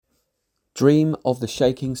Dream of the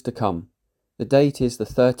Shakings to Come. The date is the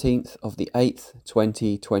 13th of the 8th,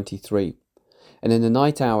 2023. And in the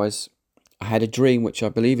night hours, I had a dream which I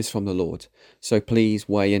believe is from the Lord, so please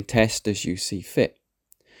weigh and test as you see fit.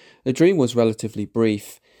 The dream was relatively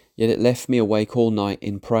brief, yet it left me awake all night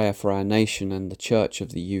in prayer for our nation and the Church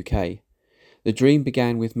of the UK. The dream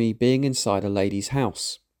began with me being inside a lady's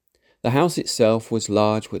house. The house itself was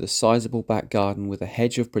large with a sizable back garden with a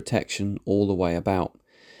hedge of protection all the way about.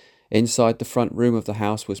 Inside the front room of the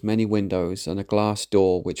house was many windows and a glass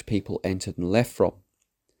door which people entered and left from.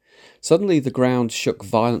 Suddenly the ground shook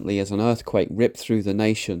violently as an earthquake ripped through the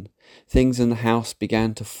nation. Things in the house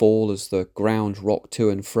began to fall as the ground rocked to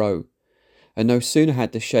and fro. And no sooner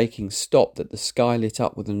had the shaking stopped than the sky lit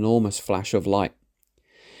up with an enormous flash of light.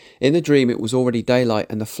 In the dream it was already daylight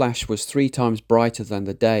and the flash was 3 times brighter than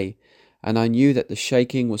the day, and I knew that the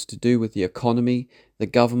shaking was to do with the economy, the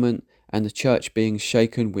government, and the church being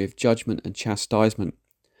shaken with judgment and chastisement.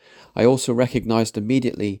 I also recognized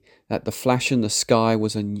immediately that the flash in the sky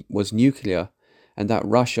was nuclear and that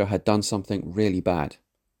Russia had done something really bad.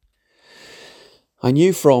 I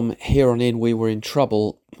knew from here on in we were in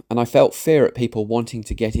trouble, and I felt fear at people wanting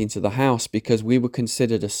to get into the house because we were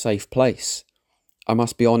considered a safe place. I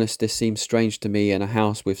must be honest, this seemed strange to me in a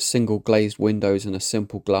house with single glazed windows and a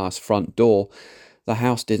simple glass front door. The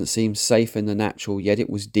house didn't seem safe in the natural, yet it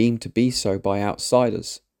was deemed to be so by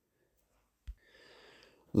outsiders.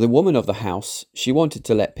 The woman of the house, she wanted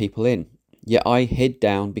to let people in, yet I hid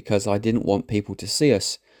down because I didn't want people to see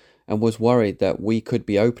us and was worried that we could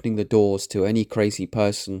be opening the doors to any crazy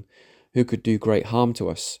person who could do great harm to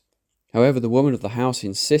us. However, the woman of the house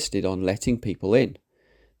insisted on letting people in.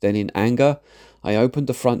 Then in anger, I opened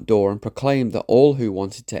the front door and proclaimed that all who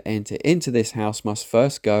wanted to enter into this house must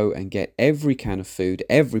first go and get every can of food,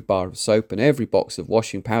 every bar of soap and every box of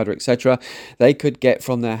washing powder, etc. they could get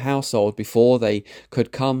from their household before they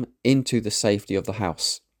could come into the safety of the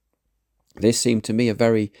house. This seemed to me a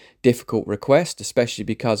very difficult request, especially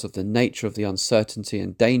because of the nature of the uncertainty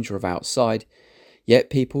and danger of outside, yet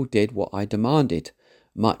people did what I demanded,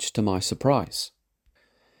 much to my surprise.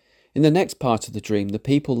 In the next part of the dream, the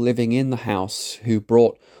people living in the house who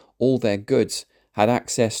brought all their goods had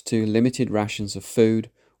access to limited rations of food,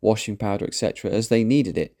 washing powder, etc. as they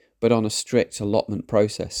needed it, but on a strict allotment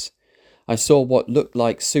process. I saw what looked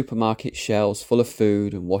like supermarket shelves full of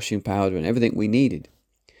food and washing powder and everything we needed.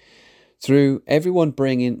 Through everyone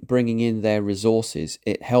bringing in their resources,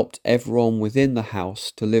 it helped everyone within the house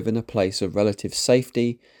to live in a place of relative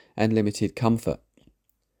safety and limited comfort.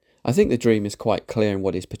 I think the dream is quite clear in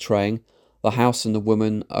what it's portraying. The house and the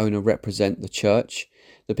woman owner represent the church.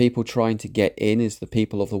 The people trying to get in is the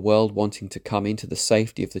people of the world wanting to come into the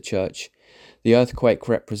safety of the church. The earthquake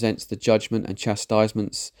represents the judgment and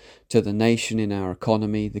chastisements to the nation in our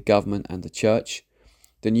economy, the government and the church.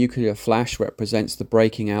 The nuclear flash represents the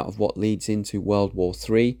breaking out of what leads into World War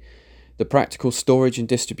III. The practical storage and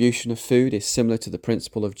distribution of food is similar to the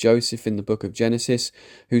principle of Joseph in the book of Genesis,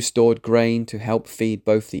 who stored grain to help feed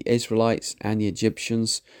both the Israelites and the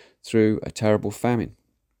Egyptians through a terrible famine.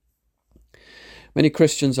 Many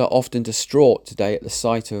Christians are often distraught today at the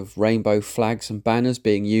sight of rainbow flags and banners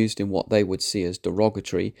being used in what they would see as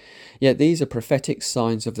derogatory, yet these are prophetic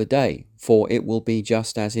signs of the day, for it will be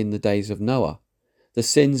just as in the days of Noah. The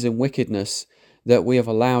sins and wickedness that we have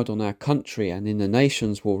allowed on our country and in the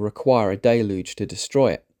nations will require a deluge to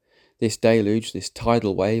destroy it. This deluge, this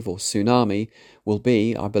tidal wave or tsunami, will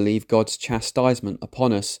be, I believe, God's chastisement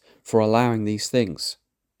upon us for allowing these things.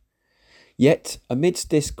 Yet, amidst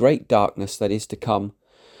this great darkness that is to come,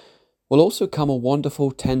 will also come a wonderful,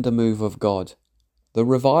 tender move of God. The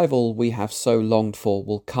revival we have so longed for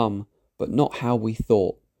will come, but not how we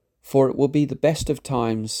thought, for it will be the best of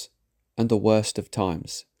times and the worst of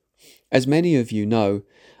times. As many of you know,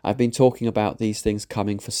 I've been talking about these things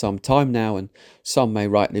coming for some time now, and some may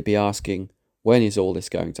rightly be asking, when is all this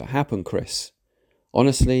going to happen, Chris?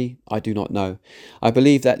 Honestly, I do not know. I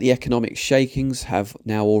believe that the economic shakings have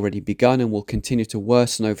now already begun and will continue to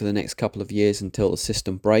worsen over the next couple of years until the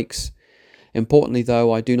system breaks. Importantly,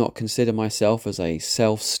 though, I do not consider myself as a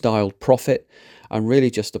self-styled prophet. I'm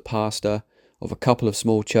really just a pastor of a couple of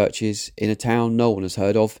small churches in a town no one has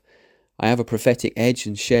heard of. I have a prophetic edge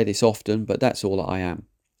and share this often, but that's all that I am.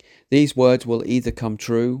 These words will either come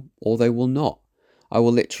true or they will not. I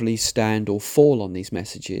will literally stand or fall on these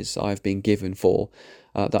messages I've been given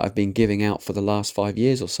that I've been giving out for the last 5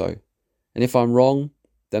 years or so. And if I'm wrong,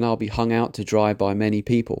 then I'll be hung out to dry by many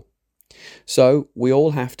people. So we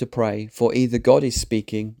all have to pray, for either God is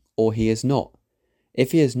speaking or he is not.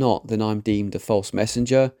 If he is not, then I'm deemed a false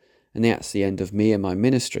messenger, and that's the end of me and my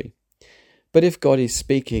ministry. But if God is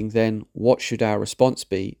speaking, then what should our response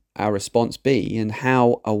be? And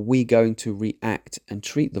how are we going to react and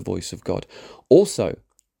treat the voice of God? Also,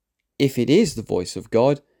 if it is the voice of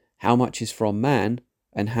God, how much is from man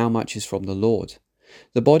and how much is from the Lord?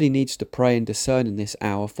 The body needs to pray and discern in this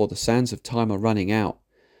hour, for the sands of time are running out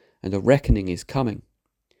and a reckoning is coming.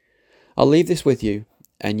 I'll leave this with you,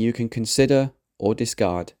 and you can consider or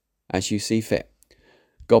discard as you see fit.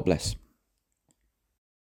 God bless.